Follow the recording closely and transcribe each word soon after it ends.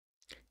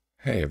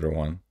Hey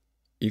everyone,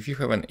 if you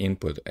have an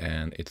input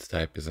and its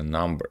type is a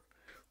number,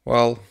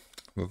 well,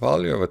 the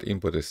value of that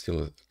input is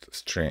still a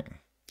string.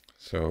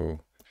 So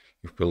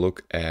if we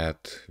look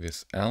at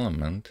this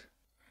element,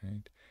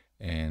 right,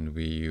 and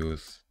we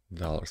use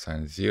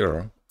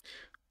 $0,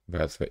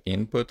 that's the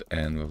input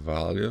and the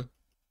value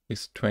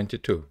is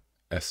 22,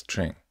 a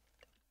string,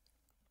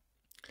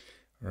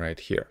 right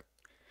here.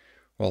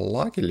 Well,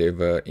 luckily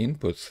the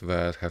inputs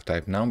that have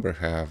type number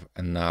have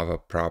another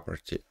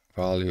property,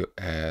 value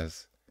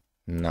as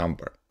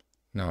number.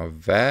 Now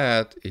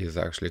that is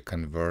actually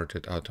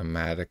converted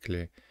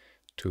automatically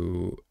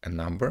to a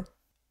number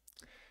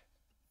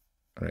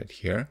right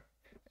here.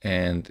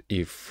 And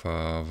if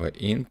the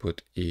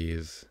input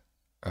is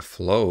a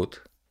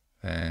float,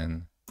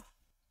 then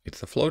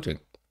it's a floating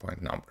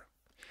point number.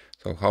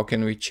 So how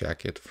can we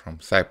check it from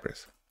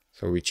Cypress?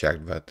 So we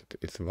checked that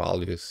its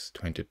value is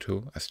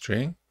 22, a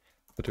string,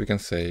 but we can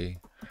say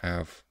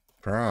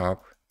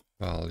have.prop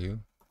value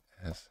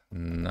as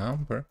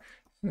number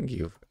and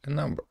give a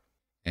number.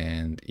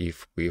 And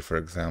if we, for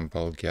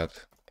example,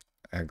 get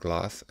a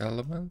glass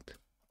element,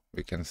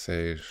 we can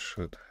say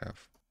should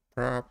have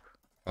prop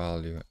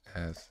value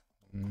as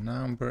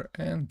number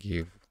and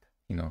give,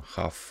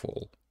 half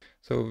full.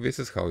 So this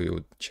is how you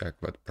would check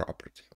that property.